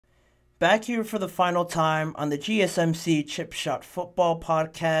Back here for the final time on the GSMC Chip Shot Football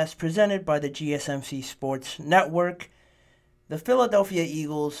Podcast presented by the GSMC Sports Network. The Philadelphia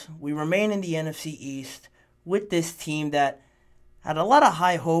Eagles, we remain in the NFC East with this team that had a lot of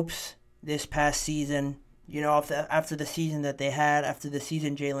high hopes this past season. You know, after the season that they had, after the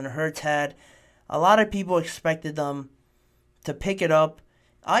season Jalen Hurts had, a lot of people expected them to pick it up.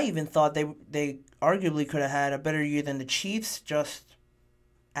 I even thought they arguably could have had a better year than the Chiefs just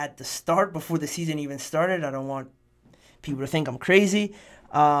at the start, before the season even started. I don't want people to think I'm crazy.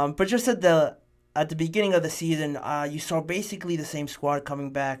 But just at the beginning of the season, you saw basically the same squad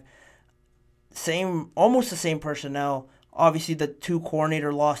coming back. Almost the same personnel. Obviously, the two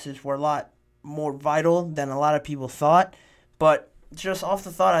coordinator losses were a lot more vital than a lot of people thought. But just off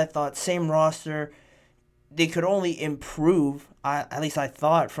the thought, I thought same roster. They could only improve, at least I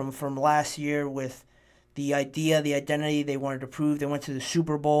thought, from last year with the idea, the identity they wanted to prove. They went to the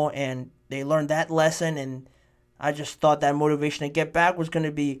Super Bowl, and they learned that lesson, and I just thought that motivation to get back was going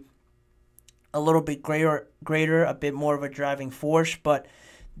to be a little bit greater, a bit more of a driving force, but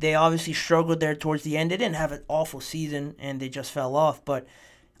they obviously struggled there towards the end. They didn't have an awful season, and they just fell off, but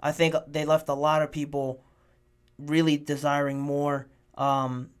I think they left a lot of people really desiring more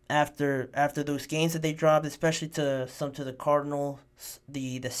after those games that they dropped, especially to the Cardinals,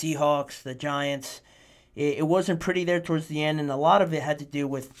 the Seahawks, the Giants. It wasn't pretty there towards the end, and a lot of it had to do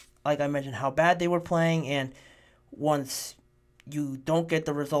with, like I mentioned, how bad they were playing. And once you don't get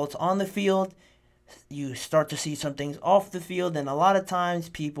the results on the field, you start to see some things off the field, and a lot of times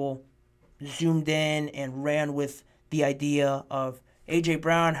people zoomed in and ran with the idea of A.J.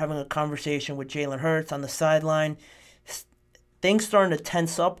 Brown having a conversation with Jalen Hurts on the sideline. Things starting to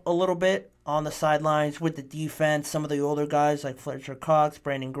tense up a little bit on the sidelines with the defense. Some of the older guys like Fletcher Cox,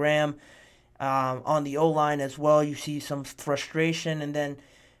 Brandon Graham, on the O-line as well, you see some frustration, and then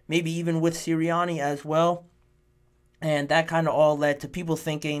maybe even with Sirianni as well. And that kind of all led to people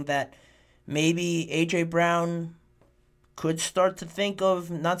thinking that maybe A.J. Brown could start to think of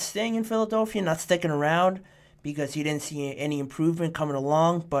not staying in Philadelphia, not sticking around, because he didn't see any improvement coming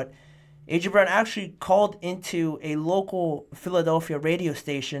along. But A.J. Brown actually called into a local Philadelphia radio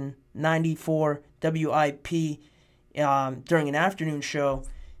station, 94 WIP, during an afternoon show,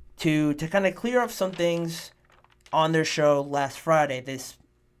 to kind of clear up some things on their show last Friday,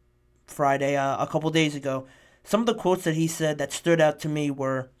 a couple days ago. Some of the quotes that he said that stood out to me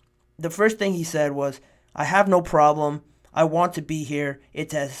were, the first thing he said was, "I have no problem. I want to be here.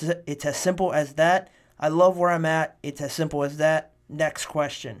 It's as simple as that. I love where I'm at. It's as simple as that. Next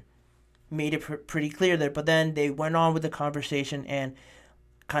question." Made it pretty clear there. But then they went on with the conversation and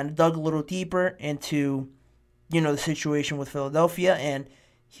kind of dug a little deeper into, the situation with Philadelphia. And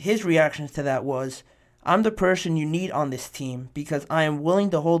his reactions to that was, "I'm the person you need on this team because I am willing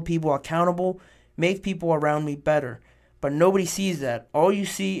to hold people accountable, make people around me better. But nobody sees that. All you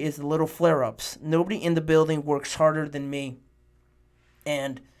see is the little flare-ups. Nobody in the building works harder than me."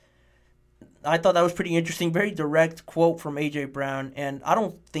 And I thought that was pretty interesting. Very direct quote from A.J. Brown, and I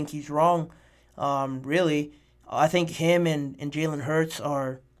don't think he's wrong, really. I think him and Jalen Hurts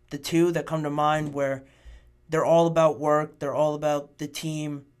are the two that come to mind where they're all about work. They're all about the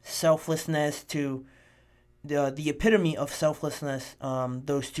team, selflessness, to the epitome of selflessness.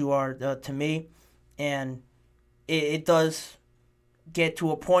 Those two are to me. And it does get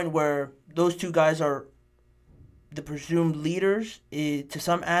to a point where those two guys are the presumed leaders to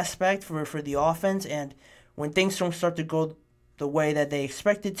some aspect for the offense. And when things don't start to go the way that they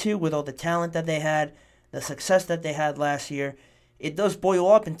expected to, with all the talent that they had, the success that they had last year, it does boil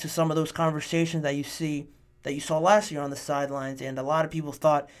up into some of those conversations that you saw last year on the sidelines. And a lot of people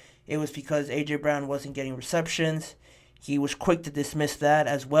thought it was because A.J. Brown wasn't getting receptions. He was quick to dismiss that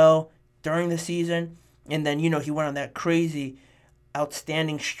as well during the season. And then, he went on that crazy,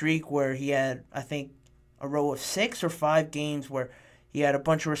 outstanding streak where he had, I think, a row of 6 or 5 games where he had a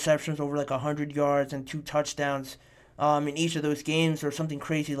bunch of receptions over like 100 yards and 2 touchdowns in each of those games, or something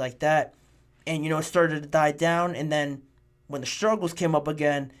crazy like that. And, it started to die down. And then when the struggles came up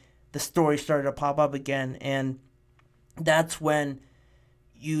again, the story started to pop up again. And that's when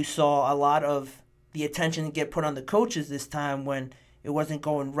you saw a lot of the attention get put on the coaches this time, when it wasn't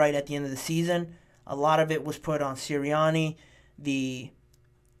going right at the end of the season. A lot of it was put on Sirianni, the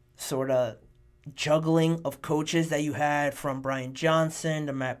sort of juggling of coaches that you had, from Brian Johnson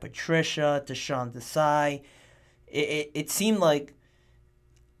to Matt Patricia to Sean Desai. It seemed like,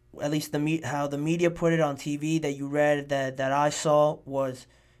 at least how the media put it on TV that you read, that I saw, was,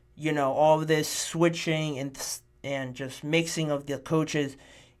 all of this switching and just mixing of the coaches.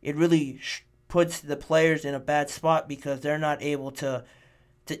 It really puts the players in a bad spot because they're not able to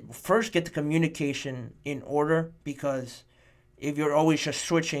to first get the communication in order, because if you're always just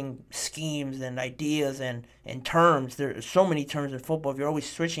switching schemes and ideas and terms, there are so many terms in football. If you're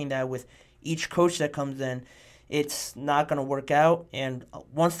always switching that with each coach that comes in, it's not going to work out. And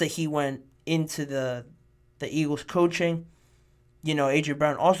once that he went into the Eagles coaching, A.J.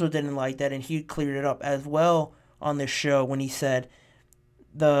 Brown also didn't like that, and he cleared it up as well on this show when he said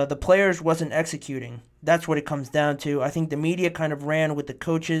the players wasn't executing. That's what it comes down to. I think the media kind of ran with the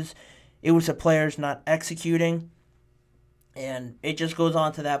coaches. It was the players not executing. And it just goes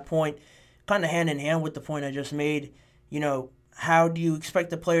on to that point, kind of hand in hand with the point I just made. How do you expect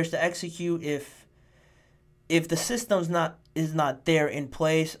the players to execute if the system's is not there in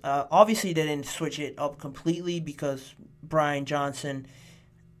place? Obviously, they didn't switch it up completely, because Brian Johnson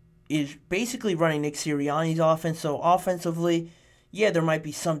is basically running Nick Sirianni's offense. So offensively, yeah, there might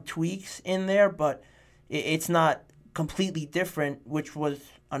be some tweaks in there, but it's not completely different, which was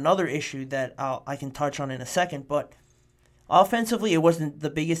another issue that I can touch on in a second. But offensively, it wasn't the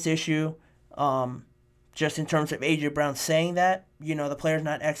biggest issue. Just in terms of A.J. Brown saying that, the player's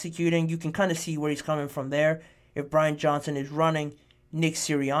not executing, you can kind of see where he's coming from there if Brian Johnson is running Nick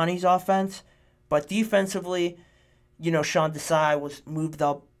Sirianni's offense. But defensively, Sean Desai was moved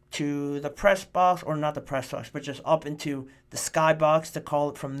up to the press box, or not the press box, but just up into the sky box to call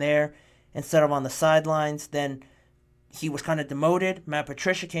it from there instead of on the sidelines. Then he was kind of demoted. Matt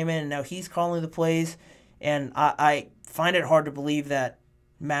Patricia came in, and now he's calling the plays. And I find it hard to believe that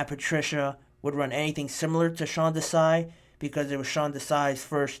Matt Patricia would run anything similar to Sean Desai, because it was Sean Desai's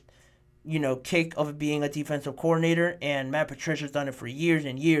first, kick of being a defensive coordinator, and Matt Patricia's done it for years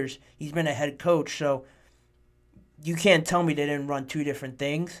and years. He's been a head coach, so you can't tell me they didn't run two different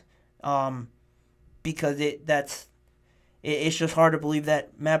things, because it's just hard to believe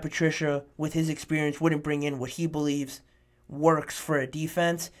that Matt Patricia, with his experience, wouldn't bring in what he believes works for a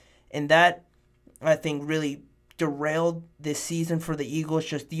defense, and that, I think, really derailed this season for the Eagles.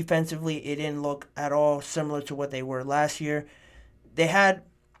 Just defensively, it didn't look at all similar to what they were last year. They had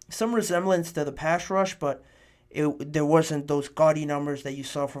some resemblance to the pass rush, but there wasn't those gaudy numbers that you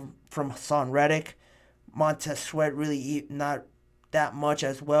saw from Hassan Reddick. Montez Sweat really not that much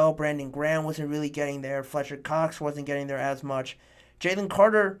as well. Brandon Graham wasn't really getting there. Fletcher Cox wasn't getting there as much. Jalen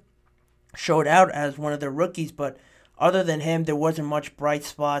Carter showed out as one of their rookies, but other than him, there wasn't much bright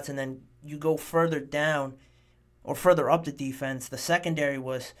spots. And then you go further down or further up the defense, the secondary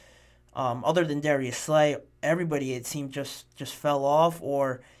was, other than Darius Slay, everybody, it seemed, just fell off,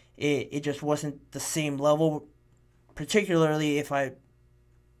 or it just wasn't the same level. Particularly if I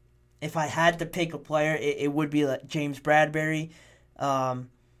had to pick a player, it would be like James Bradbury.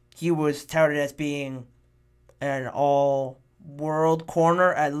 He was touted as being an all-world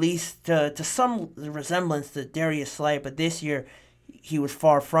corner, at least to some resemblance to Darius Slay, but this year he was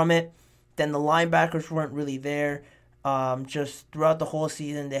far from it. Then the linebackers weren't really there. Just throughout the whole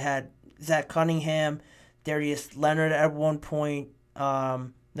season, they had Zach Cunningham, Darius Leonard at one point.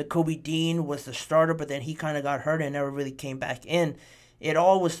 Nakobe Dean was the starter, but then he kind of got hurt and never really came back in. It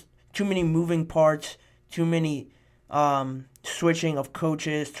all was too many moving parts, too many switching of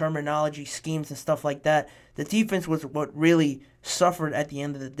coaches, terminology, schemes, and stuff like that. The defense was what really suffered at the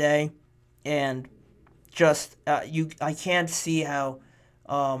end of the day, and just I can't see how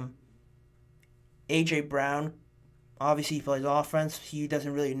A.J. Brown, obviously he plays offense. He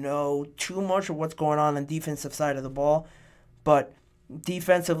doesn't really know too much of what's going on the defensive side of the ball, but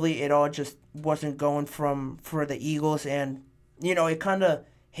defensively it all just wasn't going for the Eagles, and it kind of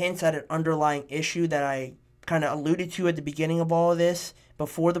hints at an underlying issue that I kind of alluded to at the beginning of all of this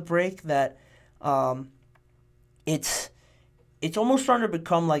before the break, that it's almost starting to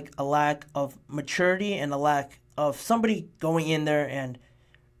become like a lack of maturity and a lack of somebody going in there and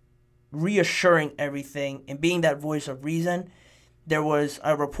reassuring everything and being that voice of reason. There was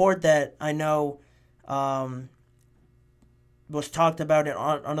a report that I know was talked about it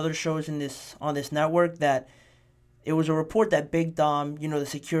on other shows on this network, that it was a report that Big Dom, the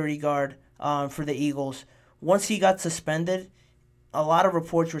security guard for the Eagles, once he got suspended, a lot of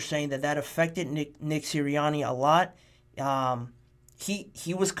reports were saying that affected Nick Sirianni a lot.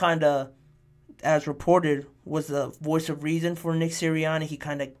 He was kind of, as reported, was the voice of reason for Nick Sirianni. He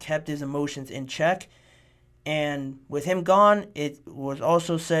kind of kept his emotions in check. And with him gone, it was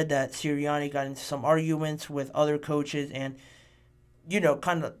also said that Sirianni got into some arguments with other coaches and,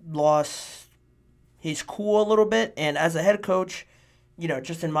 kind of lost his cool a little bit. And as a head coach,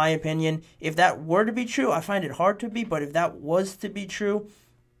 just in my opinion, if that were to be true, I find it hard to be, but if that was to be true,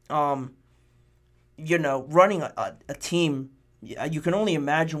 running a team, you can only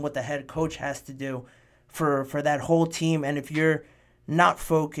imagine what the head coach has to do for that whole team. And if you're not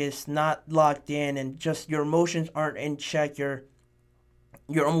focused, not locked in, and just your emotions aren't in check. You're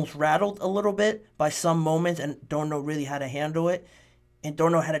almost rattled a little bit by some moments and don't know really how to handle it and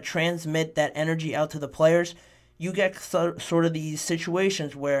don't know how to transmit that energy out to the players. You get sort of these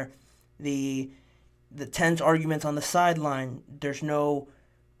situations where the tense arguments on the sideline, there's no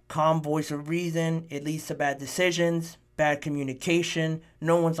calm voice of reason. It leads to bad decisions, bad communication.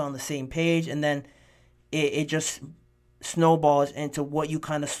 No one's on the same page. And then it just snowballs into what you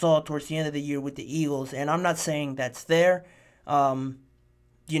kind of saw towards the end of the year with the Eagles. And I'm not saying that's there. I'm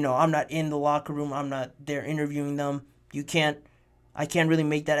not in the locker room. I'm not there interviewing them. I can't really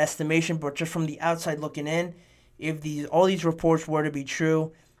make that estimation. But just from the outside looking in, if all these reports were to be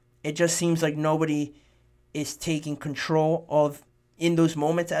true, it just seems like nobody is taking control of, in those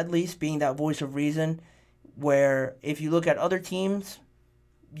moments at least, being that voice of reason. Where if you look at other teams,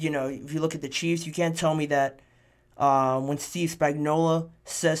 if you look at the Chiefs, you can't tell me that when Steve Spagnuolo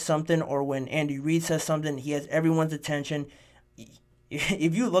says something or when Andy Reid says something, he has everyone's attention.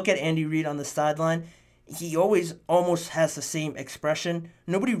 If you look at Andy Reid on the sideline, he always almost has the same expression.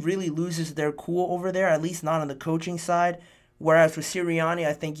 Nobody really loses their cool over there, at least not on the coaching side. Whereas with Sirianni,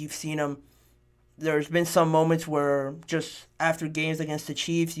 I think you've seen him. There's been some moments where just after games against the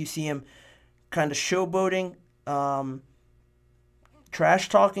Chiefs, you see him kind of showboating, trash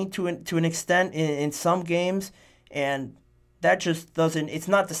talking to an extent in some games, and that just doesn't. It's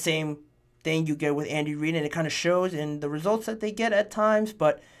not the same thing you get with Andy Reid, and it kind of shows in the results that they get at times.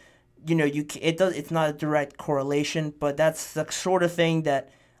 But it's not a direct correlation, but that's the sort of thing that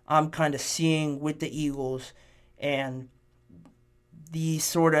I'm kind of seeing with the Eagles, and these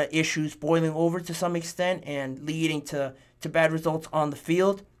sort of issues boiling over to some extent and leading to bad results on the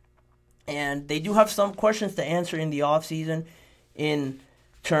field. And they do have some questions to answer in the offseason in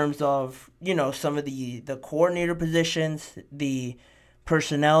terms of, some of the coordinator positions, the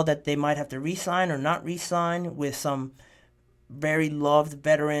personnel that they might have to re-sign or not re-sign with some very loved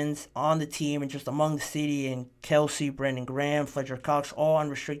veterans on the team and just among the city, and Kelsey, Brandon Graham, Fletcher Cox, all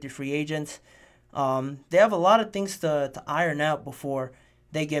unrestricted free agents. They have a lot of things to iron out before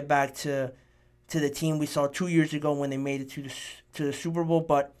they get back to the team we saw 2 years ago when they made it to the Super Bowl.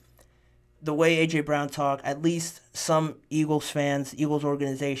 But the way A.J. Brown talked, at least some Eagles fans, Eagles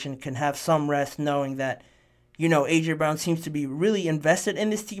organization can have some rest knowing that, A.J. Brown seems to be really invested in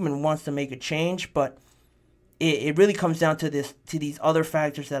this team and wants to make a change, but it really comes down to these other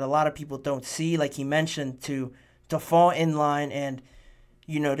factors that a lot of people don't see, like he mentioned, to fall in line and,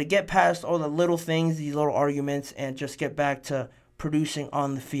 to get past all the little things, these little arguments, and just get back to producing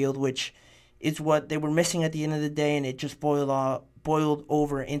on the field, which is what they were missing at the end of the day, and it just boiled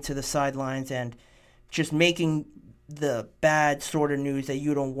over into the sidelines and just making the bad sort of news that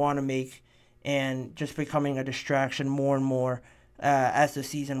you don't want to make and just becoming a distraction more and more as the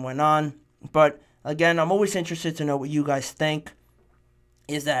season went on. But again, I'm always interested to know what you guys think.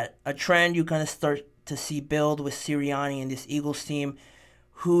 Is that a trend you kind of start to see build with Sirianni and this Eagles team?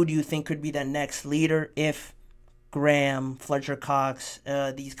 Who do you think could be the next leader if Graham, Fletcher Cox,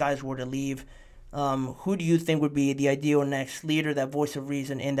 these guys were to leave? Who do you think would be the ideal next leader, that voice of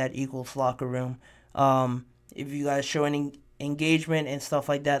reason in that Eagles locker room? If you guys show any engagement and stuff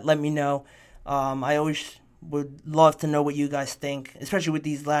like that, let me know. I always would love to know what you guys think, especially with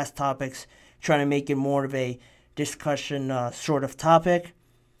these last topics, trying to make it more of a discussion sort of topic.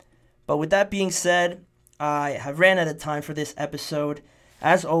 But with that being said, I have ran out of time for this episode.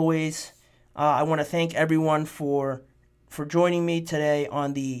 As always, I want to thank everyone for joining me today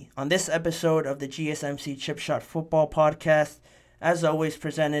on this episode of the GSMC Chip Shot Football Podcast. As always,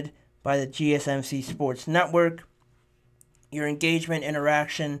 presented by the GSMC Sports Network. Your engagement,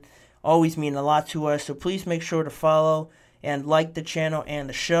 interaction always mean a lot to us, so please make sure to follow and like the channel and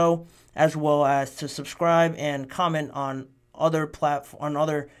the show, as well as to subscribe and comment on other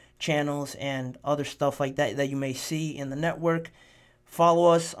channels and other stuff like that you may see in the network.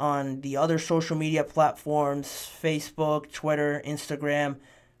 Follow us on the other social media platforms, Facebook, Twitter, Instagram,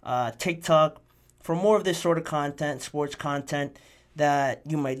 TikTok, for more of this sort of content, sports content that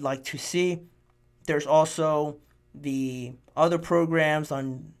you might like to see. There's also the other programs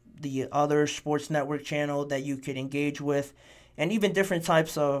on the other sports network channel that you could engage with, and even different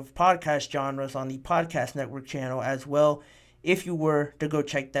types of podcast genres on the Podcast Network channel as well, if you were to go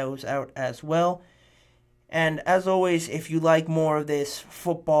check those out as well. And as always, if you like more of this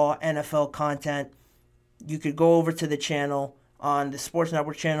football, NFL content, you could go over to the channel on the Sports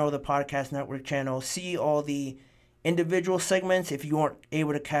Network channel or the Podcast Network channel, see all the individual segments if you weren't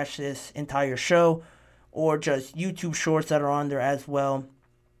able to catch this entire show, or just YouTube shorts that are on there as well,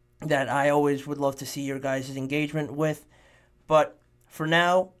 that I always would love to see your guys' engagement with. But For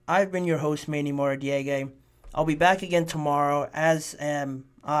now, I've been your host, Manny Moradiege. I'll be back again tomorrow, as am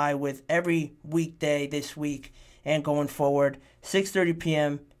I, with every weekday this week and going forward, 6:30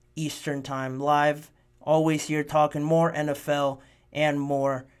 p.m. Eastern Time, live, always here talking more NFL and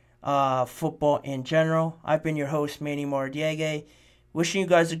more football in general. I've been your host, Manny Moradiege. Wishing you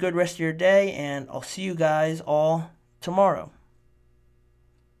guys a good rest of your day, and I'll see you guys all tomorrow.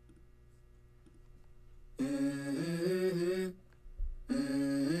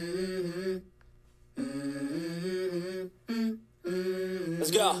 Let's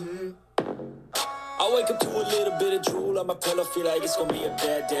go. I wake up to a little bit of drool on my pillow, feel like it's gonna be a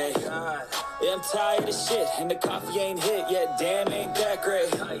bad day. Yeah, I'm tired of shit, and the coffee ain't hit yet. Damn, ain't that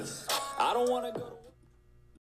great. I don't wanna go.